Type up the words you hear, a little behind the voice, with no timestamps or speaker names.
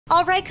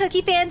All right,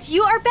 Cookie fans,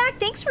 you are back.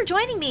 Thanks for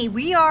joining me.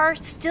 We are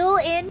still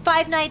in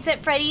Five Nights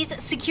at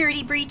Freddy's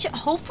Security Breach.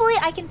 Hopefully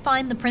I can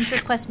find the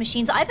Princess Quest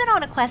machines. I've been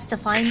on a quest to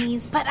find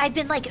these, but I've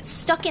been like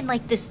stuck in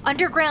like this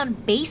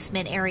underground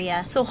basement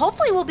area. So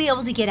hopefully we'll be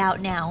able to get out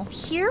now.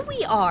 Here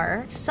we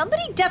are.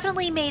 Somebody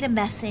definitely made a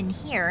mess in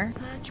here.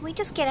 Can we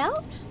just get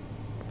out?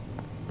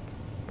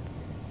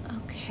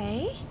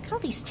 Okay, look at all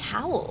these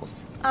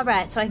towels. All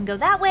right, so I can go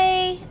that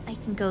way, I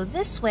can go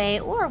this way,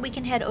 or we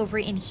can head over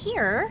in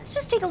here. Let's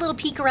just take a little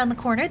peek around the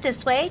corner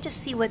this way, just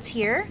see what's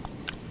here.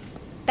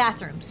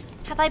 Bathrooms.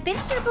 Have I been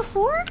here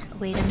before?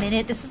 Wait a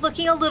minute, this is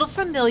looking a little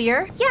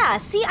familiar. Yeah,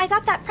 see, I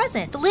got that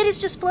present. The lid is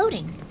just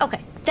floating.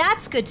 Okay,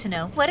 that's good to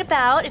know. What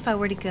about if I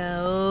were to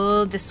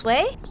go this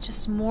way? It's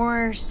just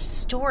more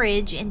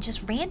storage and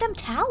just random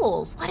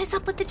towels. What is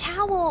up with the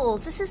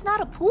towels? This is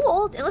not a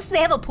pool, unless they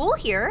have a pool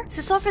here. Is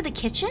this all for the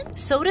kitchen?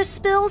 Soda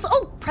spills.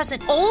 Oh,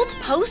 present. Old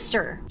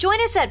poster. Join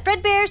us at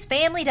Fredbear's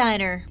Family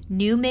Diner.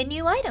 New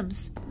menu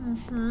items.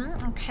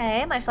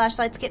 Okay, my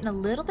flashlight's getting a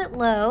little bit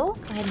low.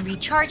 Go ahead and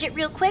recharge it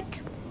real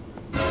quick.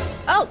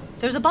 Oh,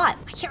 there's a bot.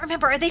 I can't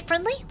remember. Are they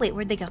friendly? Wait,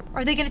 where'd they go?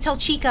 Are they gonna tell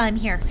Chica I'm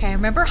here? Okay, I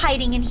remember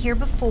hiding in here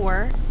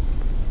before.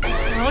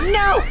 Oh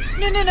no!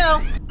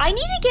 No. I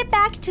need to get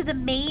back to the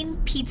main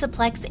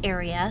Pizzaplex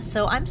area,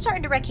 so I'm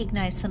starting to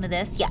recognize some of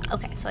this. Yeah,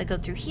 okay, so I go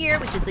through here,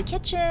 which is the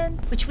kitchen,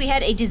 which we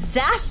had a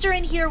disaster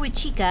in here with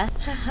Chica.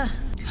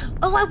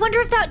 Oh, I wonder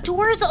if that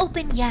door is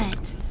open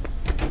yet.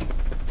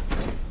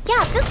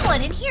 Yeah, this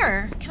one in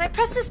here. Can I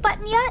press this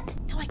button yet?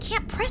 No, I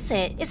can't press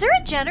it. Is there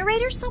a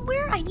generator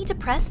somewhere I need to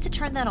press to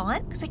turn that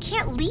on? Because I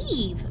can't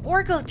leave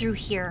or go through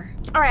here.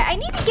 All right, I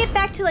need to get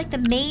back to like the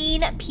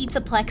main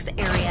Pizzaplex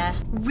area.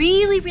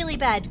 Really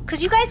bad.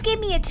 Because you guys gave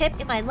me a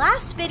tip in my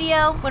last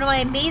video. One of my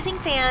amazing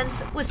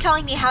fans was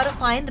telling me how to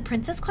find the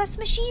Princess Quest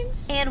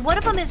machines. And one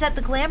of them is at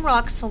the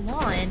Glamrock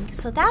salon.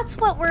 So that's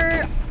what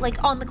we're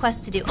like on the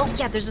quest to do. Oh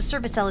yeah, there's a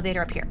service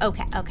elevator up here.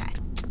 Okay.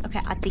 Okay,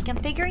 I think I'm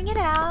figuring it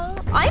out.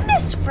 I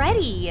miss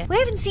Freddy. We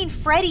haven't seen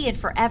Freddy in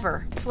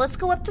forever. So let's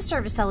go up the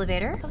service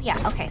elevator. Oh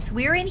yeah, okay, so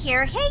we're in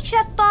here. Hey,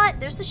 Chef Bot.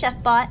 There's the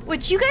Chef Bot,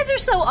 which you guys are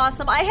so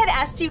awesome. I had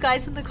asked you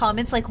guys in the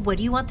comments, like, what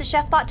do you want the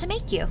Chef Bot to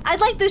make you? I'd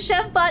like the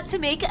Chef Bot to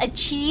make a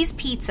cheese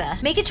pizza.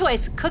 Make a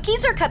choice,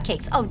 cookies or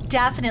cupcakes? Oh,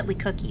 definitely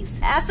cookies.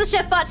 Ask the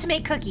Chef Bot to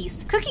make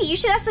cookies. Cookie, you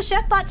should ask the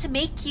Chef Bot to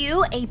make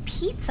you a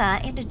pizza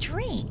and a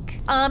drink.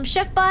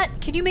 Chef Bot,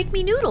 can you make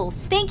me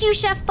noodles? Thank you,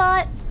 Chef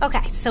Bot.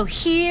 Okay, so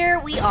here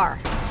we are.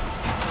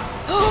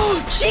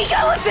 Oh, Chica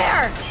was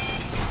there!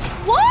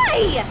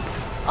 Why?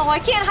 Oh, I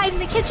can't hide in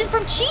the kitchen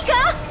from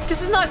Chica.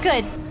 This is not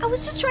good. I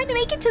was just trying to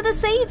make it to the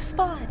save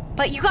spot.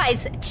 But you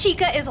guys,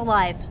 Chica is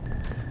alive.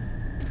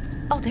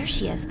 Oh, there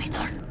she is. I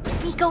saw her.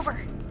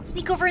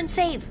 Sneak over and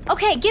save.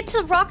 Okay, get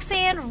to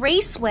Roxanne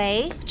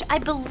Raceway, which I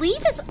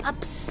believe is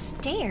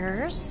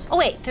upstairs. Oh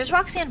wait, there's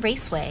Roxanne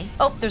Raceway.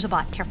 Oh, there's a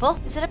bot, careful.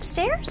 Is it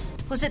upstairs?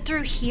 Was it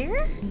through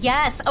here?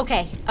 Yes,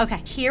 okay,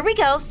 here we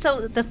go.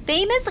 So the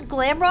famous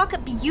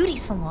Glamrock Beauty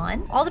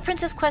Salon. All the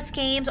Princess Quest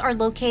games are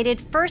located.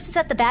 First is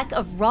at the back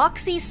of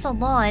Roxy's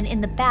Salon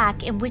in the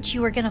back, in which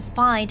you are gonna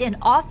find an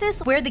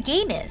office where the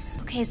game is.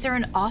 Okay, is there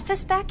an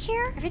office back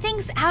here?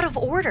 Everything's out of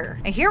order.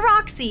 I hear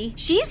Roxy,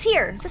 she's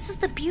here. This is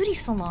the beauty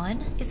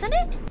salon. Isn't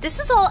it? This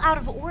is all out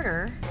of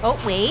order. Oh,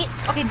 wait.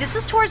 Okay, this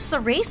is towards the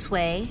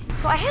raceway.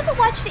 So I haven't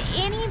watched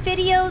any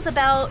videos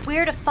about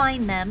where to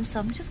find them,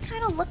 so I'm just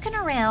kind of looking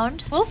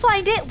around. We'll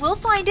find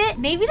it.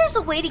 Maybe there's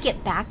a way to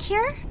get back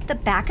here? The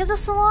back of the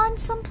salon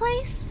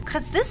someplace?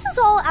 Because this is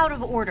all out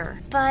of order.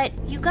 But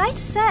you guys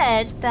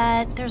said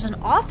that there's an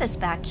office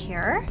back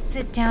here. Is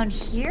it down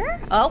here?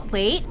 Oh,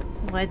 wait.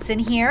 What's in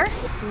here?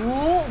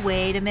 Ooh,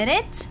 wait a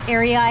minute.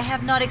 Area I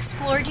have not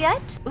explored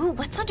yet. Ooh,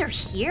 what's under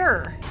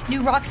here?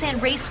 New Roxanne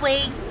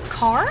Raceway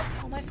car?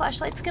 Oh, my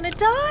flashlight's gonna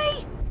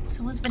die.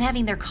 Someone's been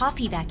having their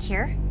coffee back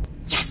here.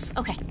 Yes,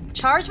 okay.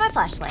 Charge my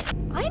flashlight.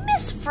 I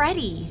miss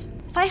Freddy.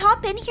 If I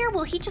hop in here,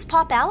 will he just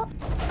pop out?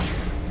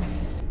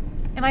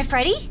 Am I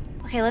Freddy?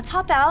 Okay, let's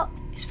hop out.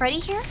 Is Freddy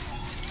here?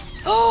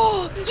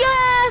 Oh,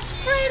 yes,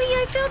 Freddy,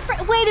 I found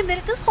Freddy. Wait a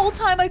minute, this whole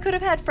time I could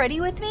have had Freddy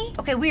with me?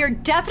 Okay, we are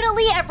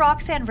definitely at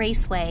Roxanne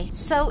Raceway.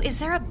 So is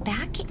there a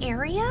back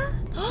area?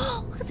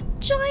 Oh, look at the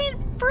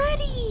giant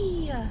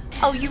Freddy.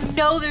 Oh, you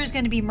know there's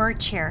gonna be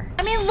merch here.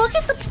 I mean, look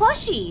at the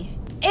plushie.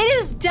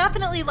 It is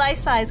definitely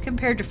life-size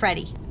compared to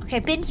Freddy. Okay,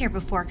 I've been here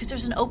before because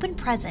there's an open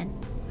present.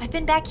 I've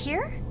been back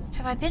here?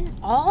 Have I been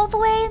all the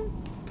way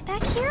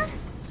back here?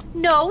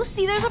 No,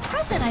 see, there's a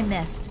present I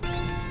missed.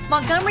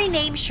 Montgomery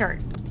name shirt.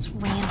 It's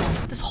random.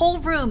 This whole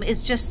room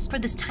is just for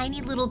this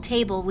tiny little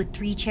table with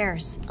 3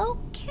 chairs.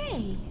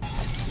 Okay.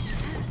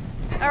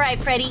 All right,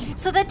 Freddy.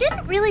 So that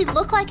didn't really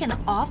look like an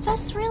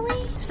office,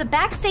 really. There's a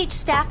backstage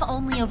staff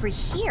only over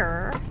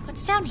here.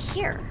 What's down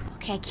here?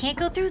 Okay, I can't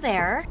go through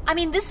there. I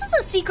mean, this is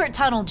a secret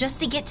tunnel just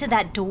to get to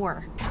that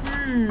door.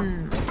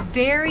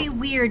 Very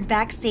weird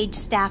backstage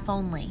staff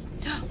only.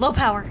 Low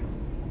power.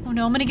 Oh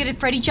no, I'm gonna get a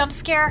Freddy jump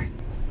scare.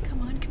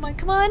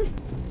 Come on.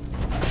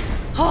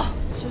 Oh,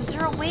 so is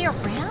there a way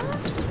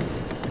around?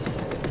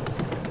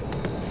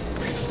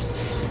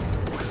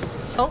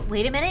 Oh,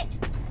 wait a minute.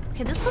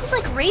 Okay, this looks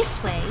like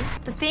Raceway,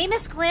 the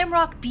famous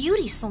Glamrock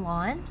beauty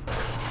salon.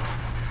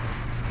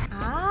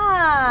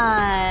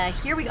 Ah,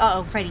 here we go.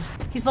 Uh-oh, Freddy.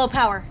 He's low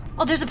power.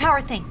 Oh, there's a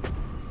power thing.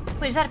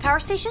 Wait, is that a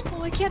power station?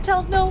 Oh, I can't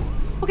tell. No.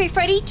 Okay,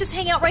 Freddy, just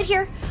hang out right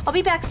here. I'll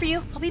be back for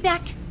you. I'll be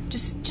back.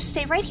 Just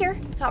stay right here.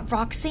 Got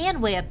Roxanne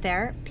way up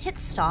there.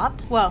 Pit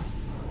stop. Whoa.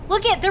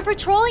 Look it, they're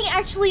patrolling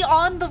actually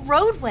on the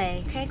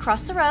roadway. Okay,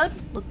 cross the road.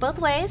 Look both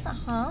ways.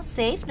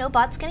 Safe. No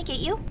bot's gonna get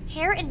you.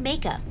 Hair and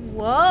makeup.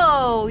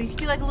 Whoa, you can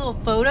do like a little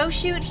photo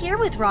shoot here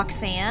with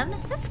Roxanne.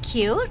 That's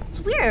cute. It's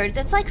weird.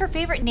 That's like her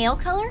favorite nail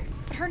color,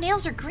 but her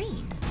nails are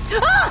green.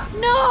 Ah,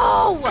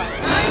 no!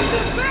 I'm the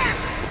best!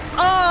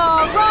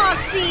 Oh,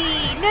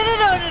 Roxy!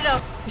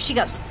 No. Here she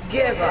goes.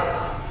 Give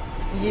up.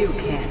 You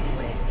can't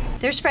win.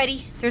 There's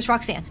Freddy, there's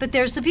Roxanne, but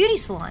there's the beauty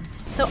salon.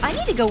 So I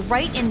need to go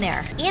right in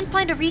there and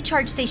find a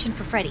recharge station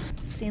for Freddy.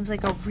 Seems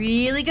like a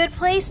really good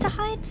place to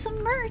hide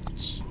some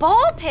merch.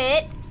 Ball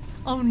pit?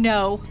 Oh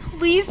no,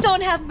 please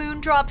don't have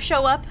Moondrop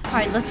show up. All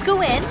right, let's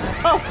go in.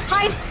 Oh,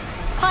 hide.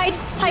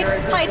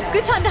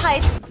 Good time to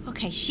hide.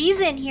 Okay, she's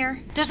in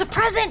here. There's a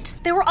present.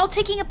 They were all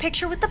taking a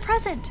picture with the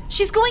present.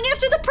 She's going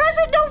after the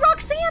present. No,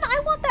 Roxanne,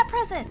 I want that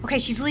present. Okay,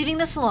 she's leaving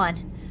the salon.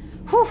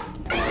 Whew.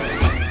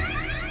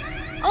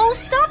 Oh,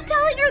 stop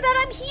telling her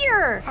that I'm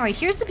here. All right,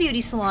 here's the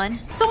beauty salon.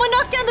 Someone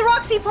knocked down the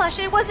Roxy plush.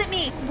 It wasn't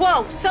me.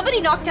 Whoa,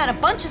 somebody knocked down a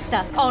bunch of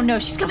stuff. Oh no,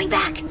 she's coming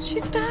back.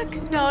 She's back.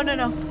 No.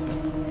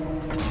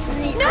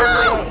 Sneak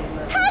No! away.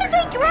 How did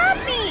they grab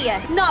me?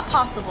 Not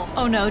possible.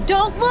 Oh no,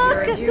 don't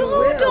look. Sure you No,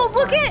 will, don't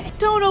look honey. it.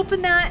 Don't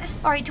open that.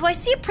 All right, do I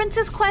see a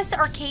Princess Quest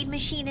arcade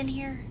machine in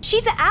here?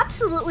 She's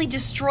absolutely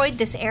destroyed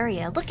this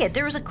area. Look it,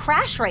 there was a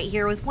crash right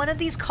here with one of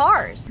these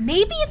cars.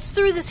 Maybe it's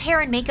through this hair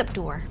and makeup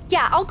door.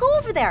 Yeah, I'll go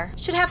over there.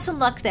 Should have some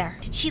luck there.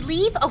 Did she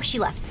leave? Oh, she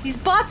left. These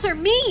bots are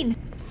mean.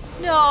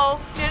 No.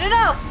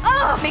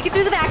 Oh, make it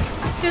through the back.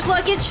 There's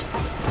luggage.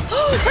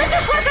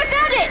 Princess Quest, I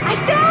found it! I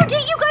found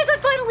it, you guys, I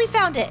finally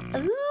found it.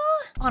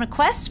 Ooh, on a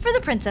quest for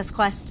the Princess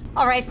Quest.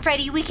 All right,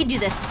 Freddy, we can do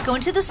this. Let's go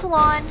into the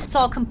salon. It's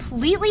all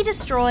completely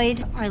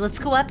destroyed. All right, let's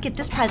go up, get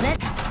this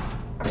present.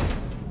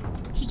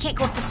 He can't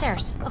go up the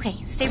stairs. Okay,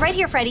 stay right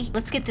here, Freddy.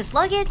 Let's get this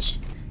luggage.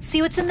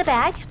 See what's in the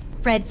bag.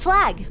 Red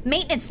flag.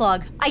 Maintenance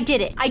log. I did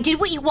it. I did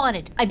what you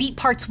wanted. I beat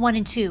parts 1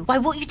 and 2. Why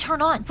won't you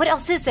turn on? What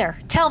else is there?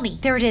 Tell me.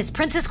 There it is.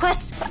 Princess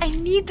Quest. But I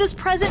need this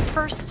present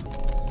first.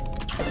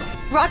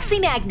 Roxy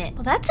magnet.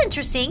 Well, that's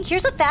interesting.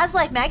 Here's a Faz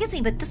Life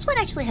magazine, but this one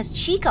actually has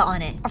Chica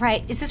on it. All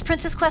right, is this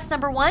Princess Quest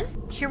number 1?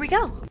 Here we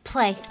go.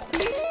 Play.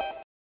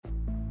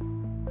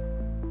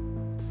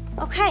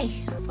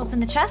 Okay,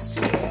 open the chest.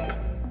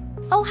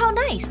 Oh, how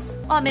nice.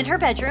 Oh, I'm in her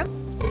bedroom.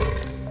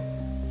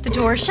 The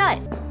door is shut.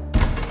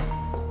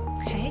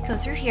 Okay, go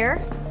through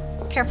here.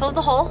 Careful of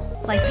the hole.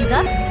 Light these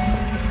up.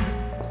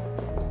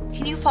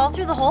 Can you fall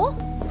through the hole?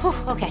 Whew,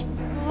 okay.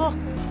 Oh,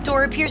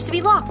 door appears to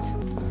be locked.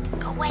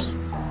 Go away.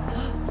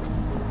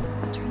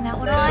 Turn that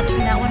one on, turn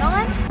that one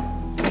on.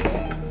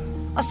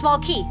 A small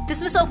key.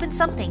 This must open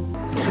something.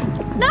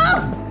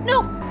 No!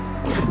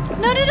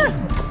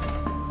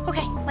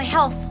 Okay, my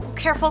health.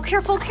 Careful.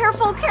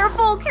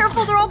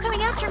 They're all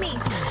coming after me.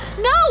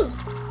 No!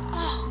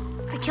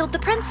 Oh, I killed the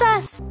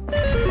princess.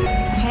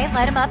 Okay,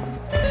 light them up.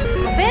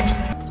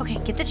 Open. Okay,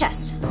 get the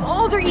chest.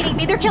 Oh, they're eating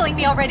me. They're killing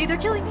me already. They're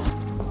killing me.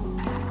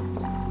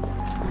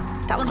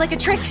 That one's like a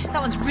trick.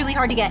 That one's really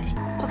hard to get.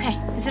 Okay,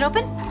 is it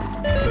open?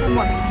 One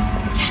more.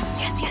 Yes.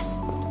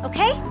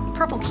 Okay,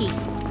 purple key.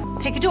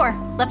 Pick a door.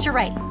 Left or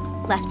right?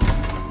 Left.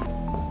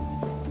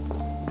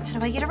 How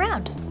do I get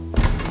around?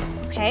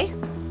 Okay,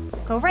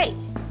 go right.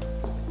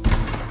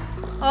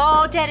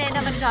 Oh, dead end.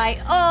 I'm gonna die.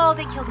 Oh,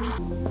 they killed me.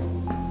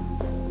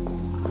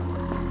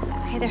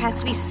 Okay, there has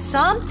to be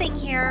something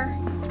here.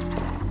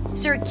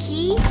 Is there a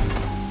key?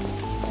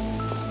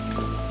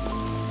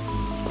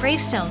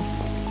 Gravestones.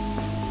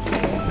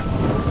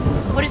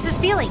 What is this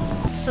feeling?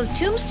 So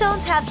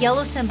tombstones have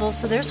yellow symbols,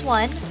 so there's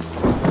 1,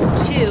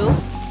 2,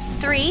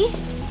 3,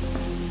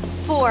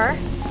 4.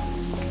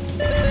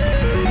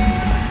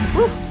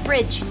 Ooh,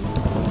 bridge.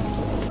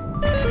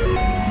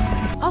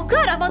 Oh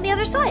good, I'm on the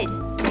other side.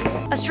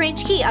 A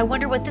strange key, I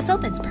wonder what this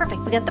opens.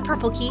 Perfect, we got the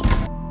purple key.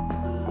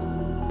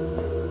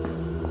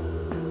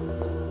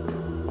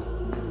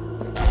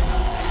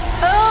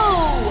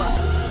 Oh!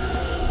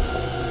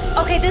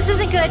 Okay, this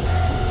isn't good.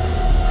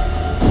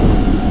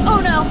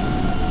 Oh no!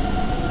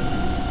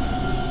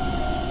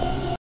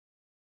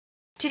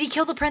 Did he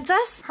kill the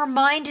princess? Her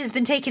mind has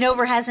been taken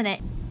over, hasn't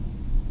it?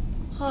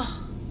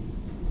 Oh.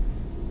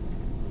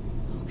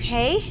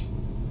 Okay.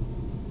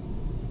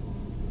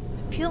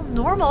 I feel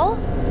normal.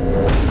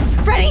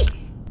 Freddy!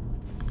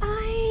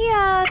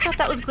 I thought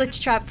that was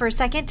glitch trap for a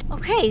second.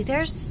 Okay,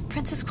 there's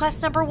Princess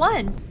Quest number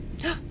 1.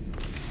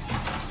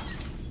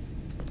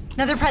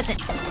 Another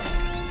present.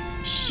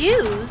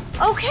 Shoes?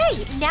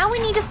 Okay, now we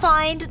need to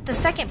find the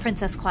second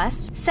Princess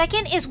Quest.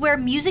 Second is where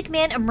Music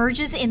Man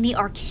emerges in the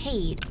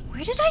arcade.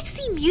 Where did I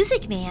see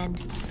Music Man?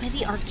 By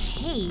the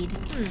arcade.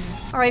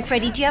 All right,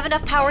 Freddy, do you have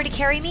enough power to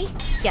carry me?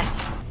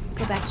 Yes.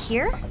 Go back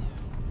here.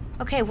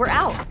 Okay, we're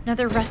out.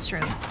 Another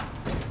restroom.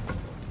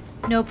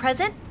 No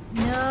present?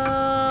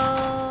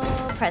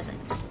 No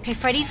presents. Okay,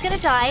 Freddy's gonna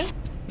die.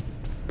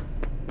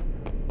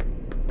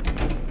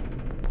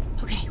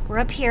 Okay, we're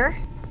up here.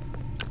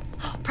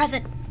 Oh,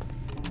 present.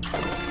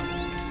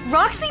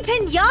 Roxy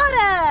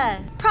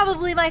Pinata!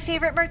 Probably my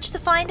favorite merch to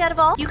find out of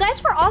all. You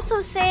guys were also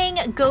saying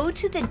go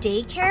to the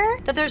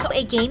daycare, that there's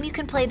a game you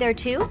can play there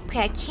too.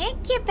 Okay, I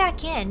can't get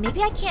back in.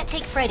 Maybe I can't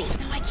take Freddy.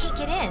 No, I can't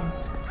get in.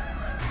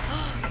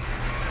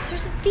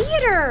 There's a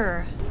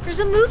theater.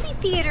 There's a movie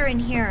theater in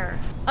here.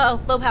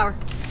 Uh-oh, low power.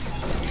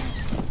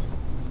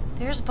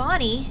 There's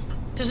Bonnie.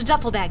 There's a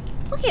duffel bag.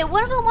 Okay,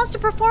 one of them wants to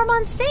perform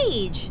on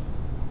stage.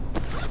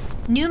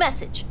 New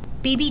message.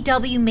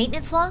 BBW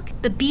maintenance log?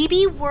 The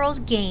BB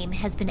World game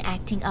has been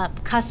acting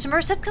up.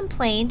 Customers have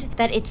complained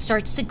that it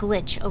starts to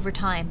glitch over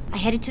time. I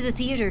headed to the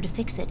theater to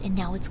fix it, and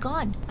now it's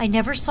gone. I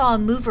never saw a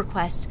move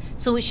request,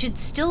 so it should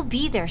still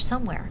be there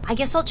somewhere. I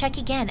guess I'll check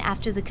again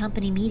after the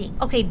company meeting.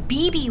 Okay,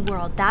 BB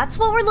World, that's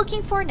what we're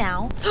looking for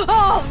now.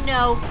 Oh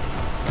no!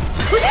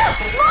 Who's here?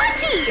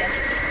 Monty!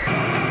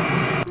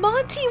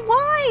 Monty,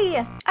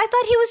 why? I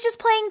thought he was just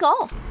playing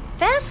golf.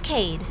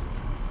 Fazcade.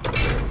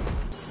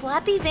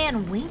 Slappy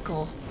Van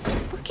Winkle.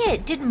 Look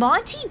it, did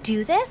Monty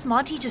do this?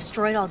 Monty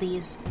destroyed all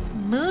these.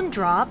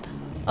 Moondrop.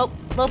 Oh,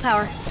 low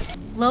power.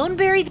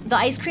 Loneberry, the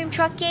ice cream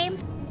truck game.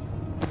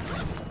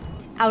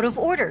 Out of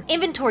order.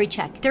 Inventory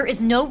check. There is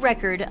no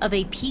record of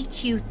a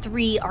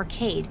PQ3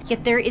 arcade,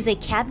 yet there is a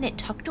cabinet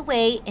tucked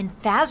away in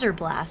Phaser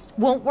Blast.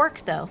 Won't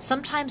work though.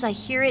 Sometimes I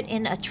hear it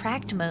in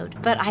attract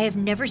mode, but I have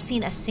never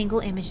seen a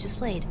single image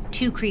displayed.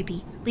 Too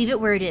creepy. Leave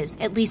it where it is,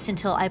 at least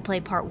until I play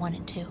part 1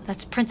 and 2.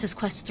 That's Princess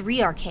Quest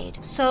 3 arcade.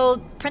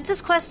 So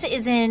Princess Quest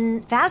is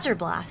in Phaser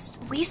Blast.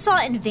 We saw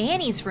it in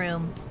Vanny's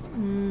room.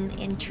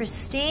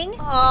 Interesting.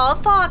 Oh,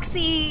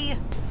 Foxy.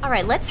 All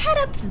right, let's head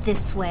up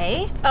this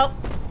way. Oh,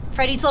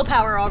 Freddy's low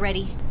power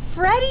already.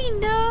 Freddy,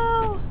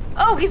 no.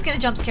 Oh, he's gonna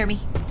jump scare me.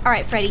 All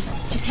right, Freddy,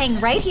 just hang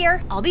right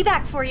here. I'll be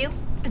back for you.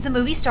 Is the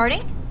movie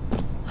starting?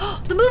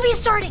 Oh, the movie's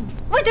starting.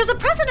 Wait, there's a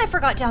present I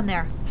forgot down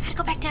there. I gotta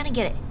go back down and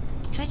get it.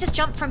 Can I just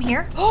jump from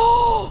here?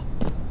 Oh!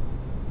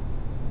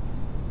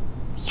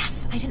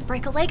 Yes, I didn't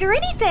break a leg or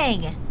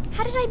anything.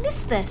 How did I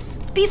miss this?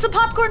 Piece of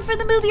popcorn for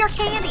the movie or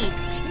candy.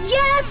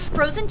 Yes!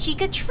 Frozen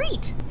Chica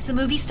treat. Is the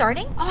movie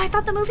starting? Oh, I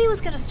thought the movie was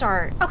gonna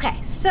start.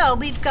 Okay, so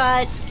we've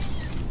got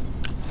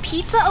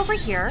pizza over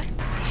here.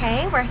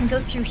 Okay, where I can go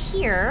through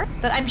here.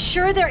 But I'm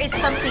sure there is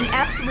something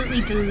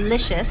absolutely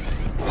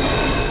delicious.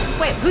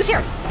 Wait, who's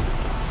here?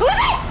 Who is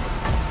it?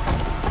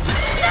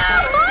 No,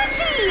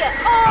 Monty!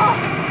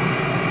 Oh!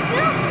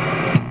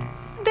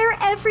 No. They're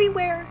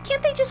everywhere.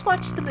 Can't they just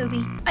watch the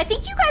movie? I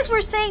think you guys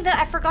were saying that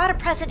I forgot a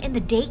present in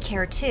the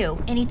daycare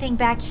too. Anything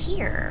back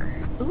here?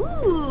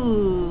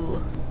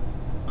 Ooh.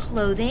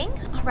 Clothing.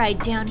 All right,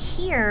 down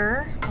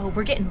here. Oh,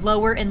 we're getting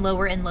lower and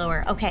lower and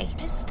lower. Okay,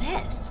 what is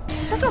this? Is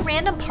this like a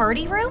random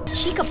party room?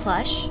 Chica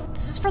plush.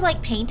 This is for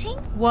like painting?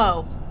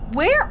 Whoa.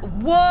 Where?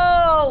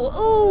 Whoa.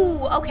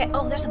 Ooh, okay.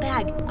 Oh, there's a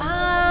bag.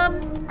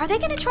 Are they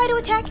gonna try to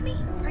attack me?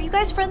 Are you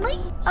guys friendly?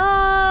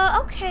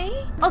 Okay.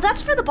 Oh,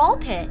 that's for the ball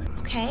pit.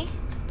 Okay.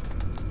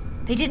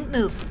 They didn't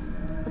move.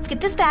 Let's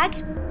get this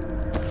bag.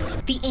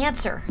 The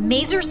answer,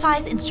 mazer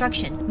size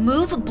instruction.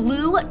 Move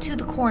blue to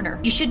the corner.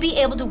 You should be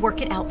able to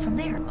work it out from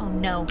there. Oh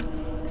no.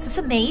 Is this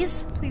a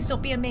maze? Please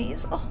don't be a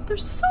maze. Oh,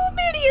 there's so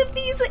many of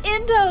these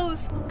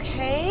endos.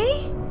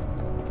 Okay.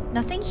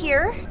 Nothing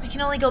here. I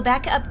can only go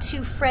back up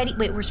to Freddy.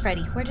 Wait, where's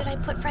Freddy? Where did I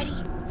put Freddy?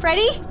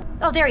 Freddy?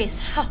 Oh, there he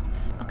is. Oh.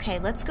 Okay,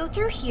 let's go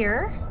through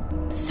here.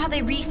 This is how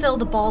they refill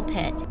the ball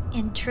pit.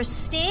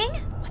 Interesting.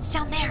 What's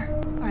down there?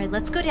 All right,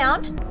 let's go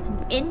down.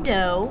 An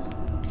endo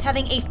is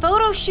having a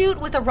photo shoot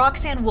with a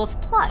Roxanne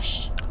Wolf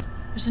plush.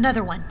 There's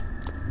another one.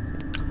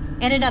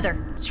 And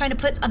another. It's trying to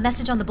put a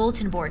message on the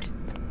bulletin board.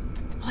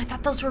 Oh, I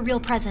thought those were real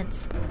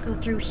presents. Go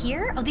through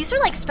here. Oh, these are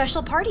like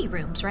special party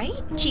rooms, right?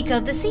 Chica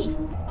of the Sea.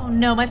 Oh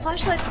no, my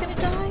flashlight's gonna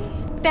die.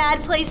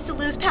 Bad place to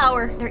lose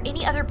power. Are there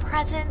any other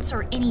presents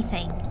or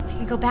anything? I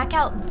can go back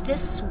out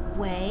this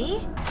way.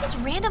 This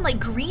random like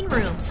green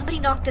room. Somebody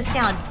knocked this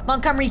down.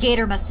 Montgomery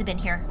Gator must have been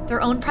here.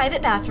 Their own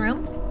private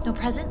bathroom. No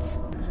presents.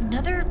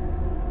 Another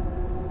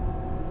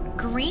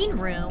green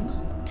room.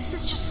 This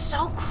is just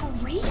so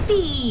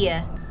creepy.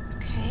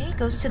 Okay,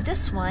 goes to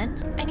this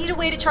one. I need a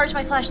way to charge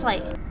my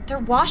flashlight. They're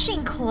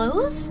washing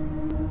clothes?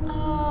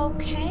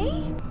 Okay.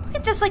 Look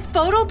at this, like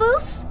photo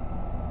booths.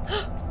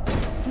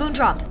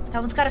 Moondrop. That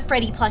one's got a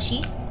Freddy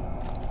plushie.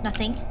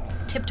 Nothing.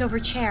 Tipped over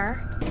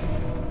chair.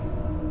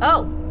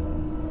 Oh.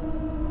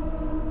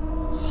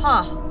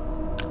 Huh.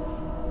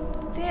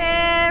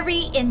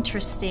 Very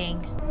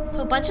interesting.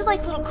 So a bunch of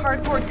like little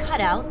cardboard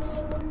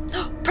cutouts.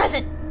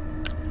 Present.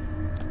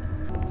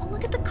 Oh,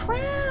 look at the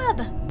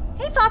crab.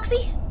 Hey,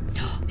 Foxy.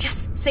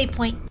 Yes, save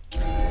point.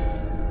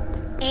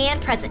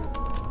 And present.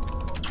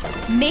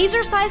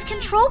 Mazer size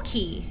control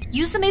key.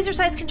 Use the mazer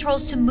size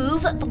controls to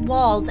move the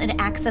walls and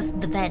access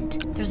the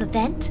vent. There's a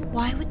vent?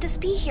 Why would this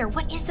be here?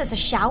 What is this, a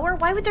shower?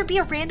 Why would there be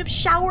a random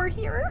shower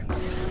here?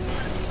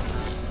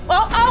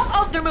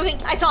 Oh, they're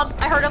moving. I saw him,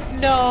 I heard him.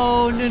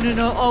 No.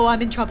 Oh,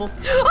 I'm in trouble.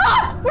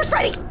 Ah, where's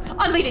Freddy?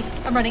 I'm leaving.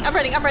 I'm running.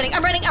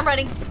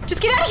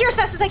 Just get out of here as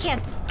fast as I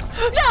can.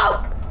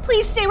 No!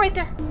 Please stay right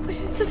there. Wait,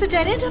 is this a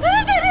dead end? I'm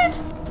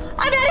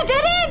at a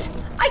dead end.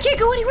 I can't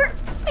go anywhere.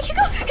 I can't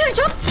go. Can I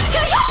jump?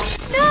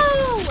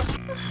 No!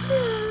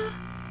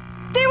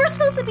 They were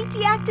supposed to be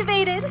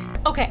deactivated.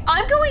 Okay,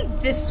 I'm going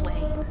this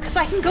way because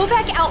I can go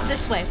back out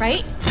this way,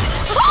 right?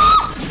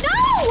 Oh!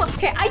 No!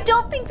 Okay, I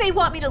don't think they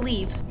want me to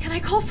leave. Can I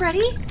call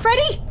Freddy?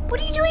 Freddy,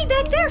 what are you doing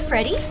back there,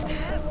 Freddy?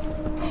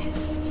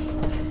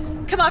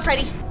 Come on,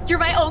 Freddy. You're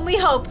my only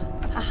hope.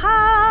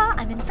 Haha,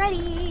 I'm in Freddy.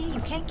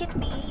 You can't get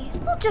me.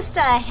 We'll just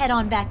head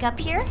on back up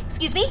here.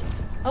 Excuse me.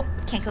 Oh,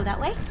 can't go that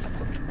way.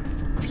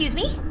 Excuse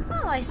me.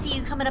 Oh, I see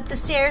you coming up the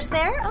stairs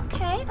there.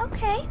 Okay,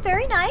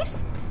 very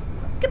nice.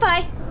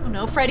 Goodbye. Oh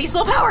no, Freddy's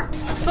low power.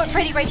 Let's put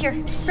Freddy right here.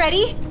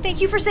 Freddy,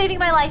 thank you for saving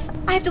my life.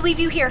 I have to leave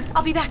you here.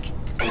 I'll be back.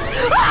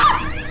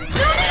 Ah!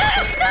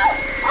 No!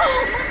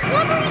 Oh,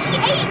 Montgomery, he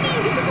ate me.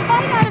 He took a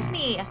bite out of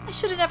me. I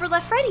should have never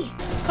left Freddy.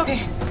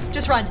 Okay,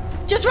 just run.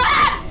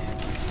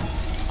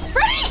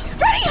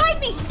 Freddy, hide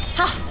me.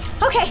 Ah,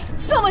 okay,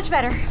 so much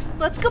better.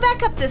 Let's go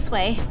back up this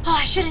way. Oh,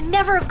 I should have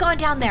never have gone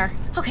down there.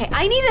 Okay,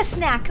 I need a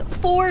snack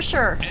for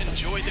sure.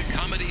 Enjoy the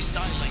comedy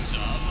stylings of...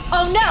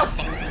 Oh no!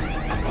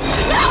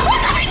 No!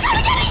 Montgomery's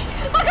gonna get me!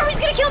 Montgomery's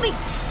gonna kill me!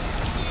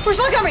 Where's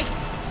Montgomery?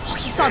 Oh,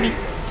 he saw me.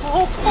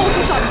 Oh,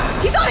 he saw me.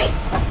 He saw me!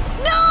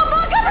 No,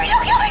 Montgomery,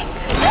 don't kill me!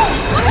 No,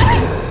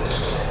 Montgomery!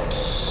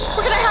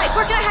 Where can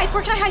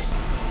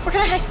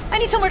I hide? I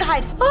need somewhere to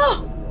hide.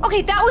 Oh,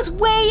 okay, that was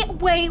way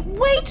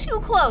too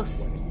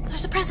close.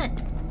 There's a present.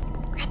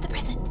 Grab the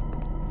present.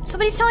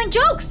 Somebody's telling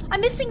jokes.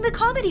 I'm missing the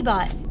comedy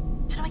bot.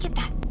 How do I get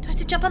that? Do I have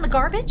to jump on the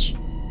garbage?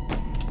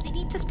 I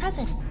need this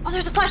present. Oh,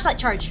 there's a flashlight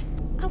charge.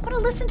 I want to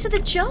listen to the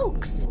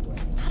jokes.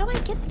 How do I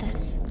get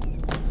this?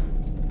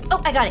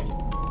 Oh, I got it.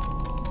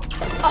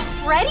 A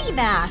Freddy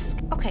mask.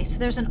 Okay, so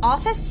there's an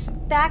office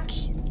back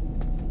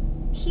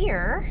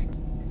here.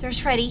 There's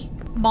Freddy.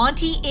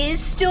 Monty is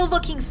still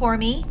looking for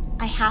me.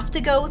 I have to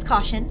go with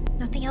caution.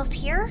 Nothing else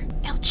here?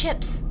 No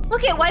chips.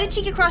 Look at, why did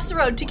Chica cross the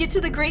road? To get to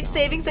the great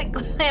savings that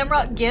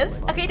Glamrock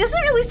gives? Okay, it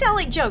doesn't really sound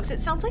like jokes. It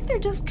sounds like they're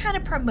just kind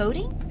of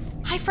promoting.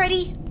 Hi,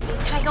 Freddy.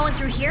 Can I go in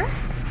through here?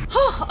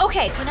 Oh,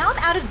 okay, so now I'm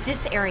out of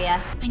this area.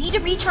 I need to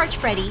recharge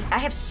Freddy. I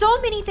have so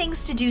many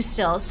things to do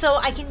still. So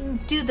I can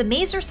do the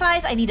mazer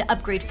size. I need to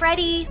upgrade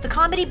Freddy. The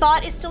comedy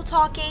bot is still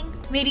talking.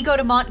 Maybe go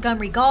to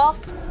Montgomery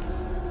Golf.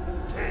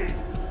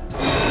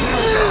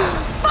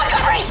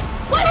 Montgomery!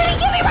 Why did he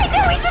get me right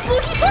there? He's just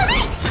looking for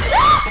me!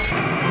 Ah!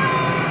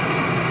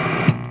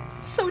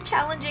 So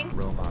challenging.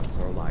 Robots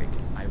are like,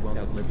 I will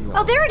outlive you.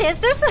 Oh, there it is.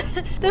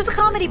 There's a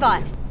comedy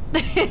bot.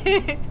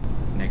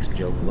 Next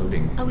joke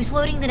loading. Oh, he's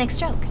loading the next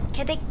joke.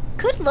 Okay, they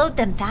could load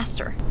them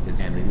faster. Is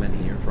anyone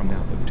here from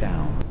out of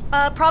town?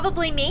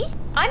 Probably me.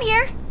 I'm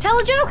here. Tell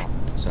a joke.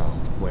 So,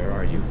 where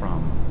are you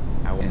from?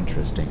 How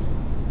interesting.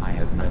 I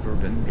have never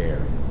been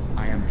there.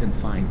 I am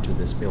confined to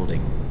this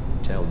building.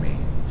 Tell me,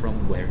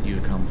 from where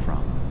you come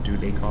from. Do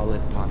they call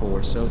it pop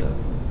or soda?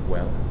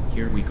 Well,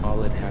 here we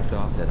call it half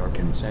off at our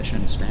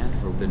concession stand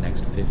for the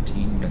next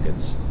 15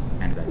 minutes.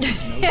 And that is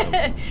no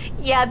joke.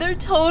 Yeah, they're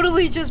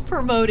totally just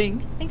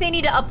promoting. I think they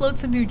need to upload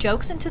some new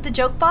jokes into the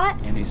joke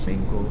bot. Any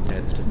single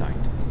heads tonight?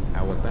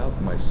 How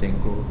about my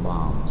single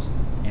moms?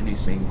 Any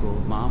single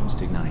moms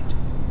tonight?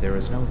 There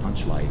is no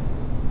punchline.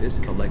 This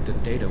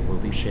collected data will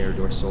be shared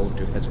or sold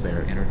to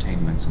Fazbear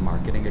Entertainment's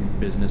marketing and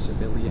business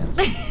affiliates.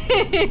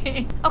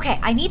 Okay,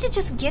 I need to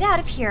just get out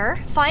of here,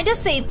 find a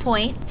save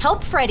point,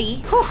 help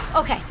Freddy. Whew,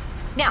 okay.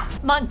 Now,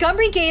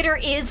 Montgomery Gator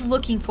is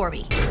looking for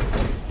me.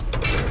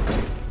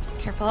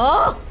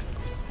 Careful.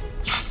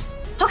 Yes.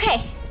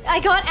 Okay,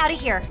 I got out of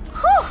here.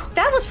 Whew,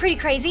 that was pretty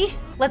crazy.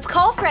 Let's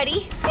call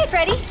Freddy. Hey,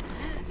 Freddy.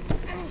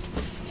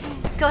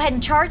 Go ahead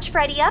and charge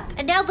Freddy up.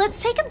 And now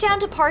let's take him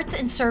down to parts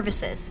and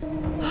services.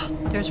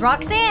 There's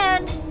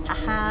Roxanne.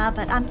 Haha,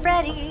 but I'm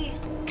Freddy.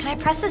 Can I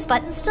press this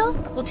button still?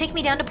 Will take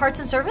me down to parts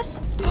and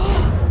service?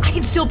 I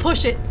can still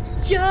push it.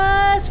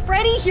 Yes,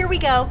 Freddy, here we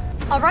go.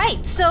 All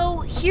right, so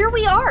here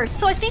we are.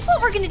 So I think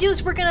what we're gonna do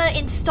is we're gonna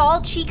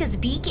install Chica's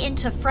beak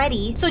into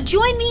Freddy. So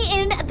join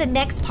me in the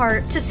next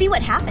part to see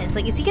what happens.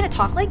 Like, is he gonna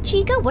talk like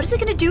Chica? What is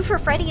it gonna do for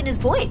Freddy in his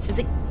voice? Is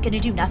it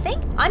gonna do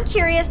nothing? I'm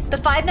curious. The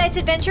 5 Nights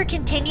adventure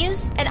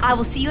continues, and I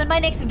will see you in my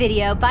next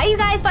video. Bye, you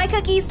guys. Bye,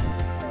 cookies.